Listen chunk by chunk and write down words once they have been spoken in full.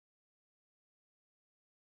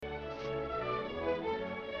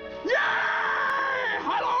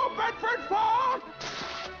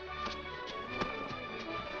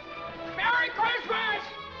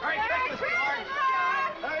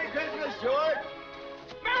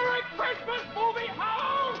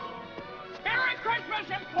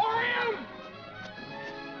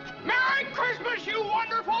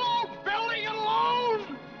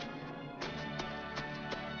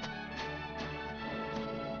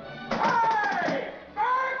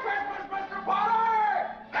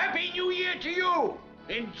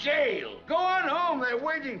In jail. Go on home. They're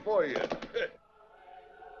waiting for you.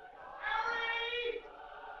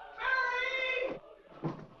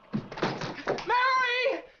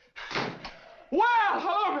 Mary! Well,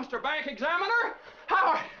 hello, Mr. Bank Examiner. How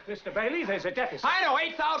are you? Mr. Bailey, there's a deficit. I know,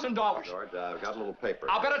 $8,000. George, I've got a little paper.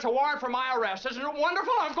 I'll bet it's a warrant for my arrest. Isn't it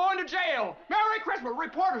wonderful? I'm going to jail. Merry Christmas.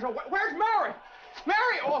 Reporters are... Where's Mary?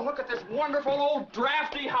 Mary! Oh, look at this wonderful old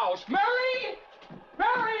drafty house. Mary!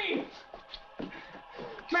 Mary!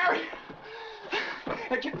 Mary!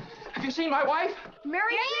 Have you seen my wife?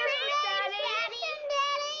 Merry Christmas,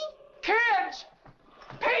 Daddy! Kids!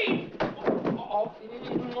 Pete! Oh.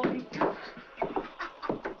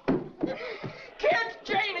 Kids!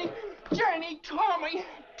 Janie! Janie! Tommy!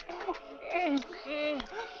 Oh,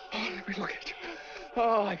 let me look at you.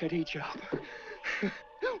 Oh, I could eat you up.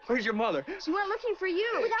 Where's your mother? She went looking for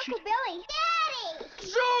you. With Uncle Billy. Daddy!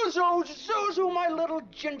 Suzu, my little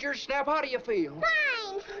ginger snap. How do you feel?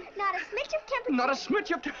 Fine. Not a smidge of temperature. Not a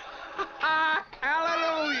smidge of...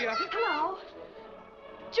 Hallelujah. Hello.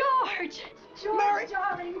 George! George, Mary.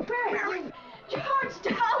 darling, where are you? George,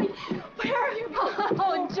 darling, where are you?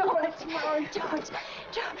 Oh, George, George.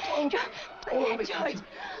 Oh, let me touch you.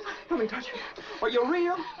 Let me touch you. Are you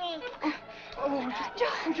real? Oh,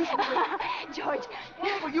 George.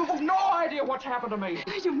 Oh, you have no idea what's happened to me.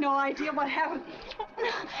 You've no idea what happened.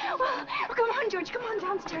 Well, come on, George. Come on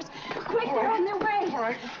downstairs. Quick, they're on their way. All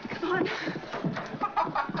right. Come on.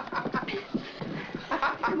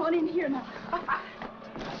 Come on in here now.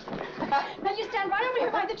 Now you stand right over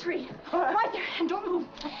here by the tree. Right there. And don't move.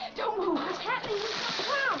 Don't move. What's happening?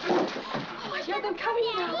 Oh, I hear them coming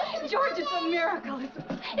now. George, it's a miracle.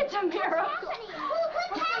 It's a miracle.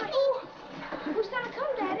 What's happening? Who's gonna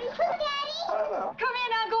come, Daddy? Who, Daddy? Come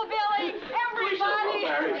in, Uncle Billy. Everybody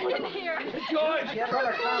in here. George! Get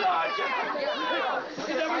her, George!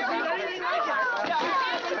 You never seen anything like it.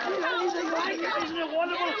 Isn't it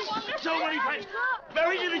wonderful? So many friends.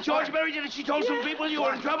 Mary did it, George. Mary did it. She told some people you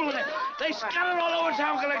were in trouble with it. They scattered all over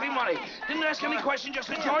town collecting money. Didn't ask any questions, just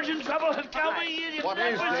said, George in trouble. Tell me you What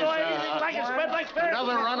never is saw this, anything like it. Spread like fair.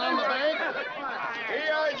 Another run on the bank?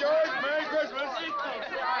 Here, George. Merry Christmas.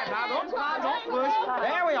 Now, don't push.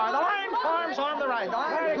 There we are. The line forms on the right. The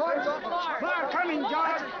line forms on the right. Now, come in,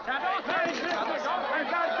 George. Merry Christmas.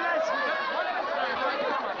 God bless you.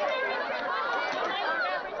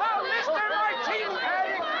 Oh, Mr. Martini.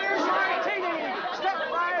 Here's Martini. Step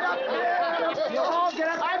right up here. You'll all get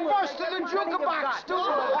up. I busted the jukebox, too.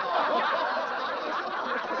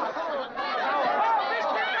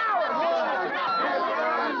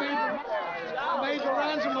 I made the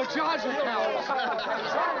rounds of my charge accounts. I'm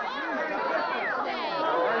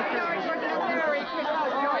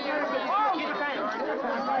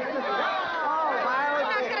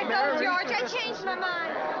not gonna go, George. I changed my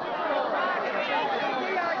mind.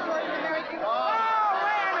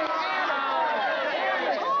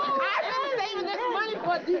 I've been saving this money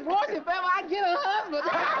for a divorce if ever I get a husband.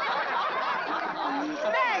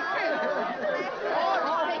 Merry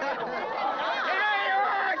Christmas. There you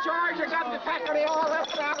are, George. You got the faculty all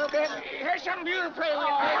left out of it. Here's some beer for you, baby.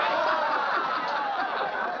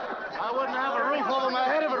 I wouldn't have a roof over my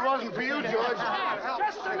head if it wasn't for you, George.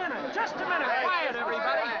 Just a minute. Just a minute. Quiet,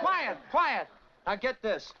 everybody. Quiet, quiet. Now get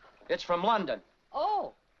this. It's from London.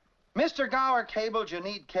 Oh. Mr. Gower cabled you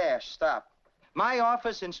need cash. Stop. My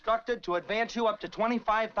office instructed to advance you up to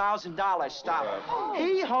 $25,000. Stop. Oh.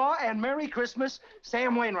 Hee-haw and Merry Christmas,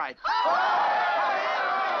 Sam Wainwright.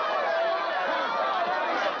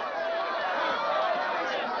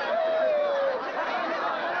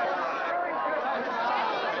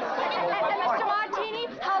 Mr. Martini,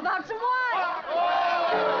 how about some wine?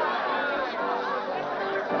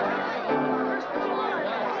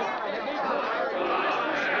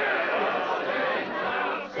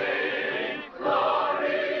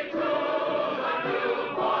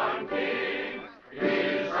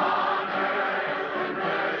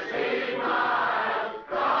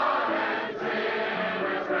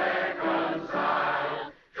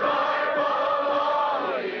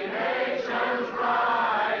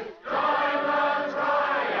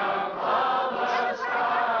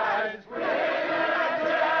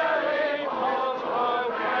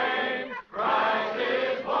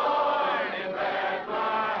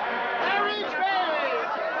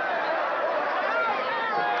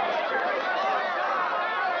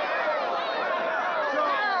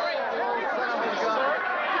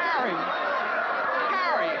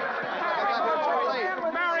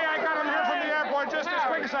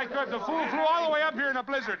 I could. The fool flew all the way up here in a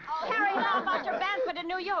blizzard. Harry, how about your banquet in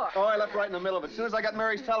New York? Oh, I left right in the middle of it. As soon as I got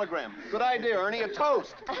Mary's telegram. Good idea, Ernie. A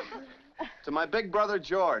toast. To my big brother,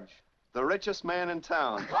 George. The richest man in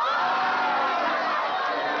town.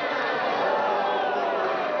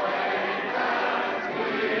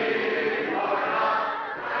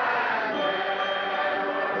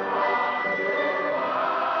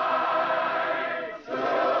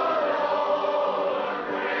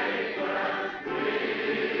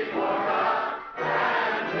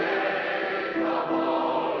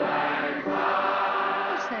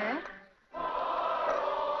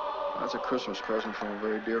 That's a Christmas present from a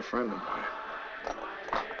very dear friend of mine.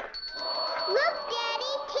 Look,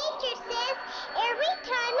 Daddy, teacher says every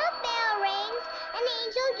time a bell rings, an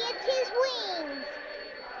angel gets his wings.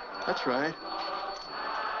 That's right.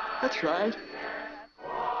 That's right.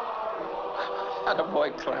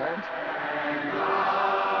 Attaboy, Clarence.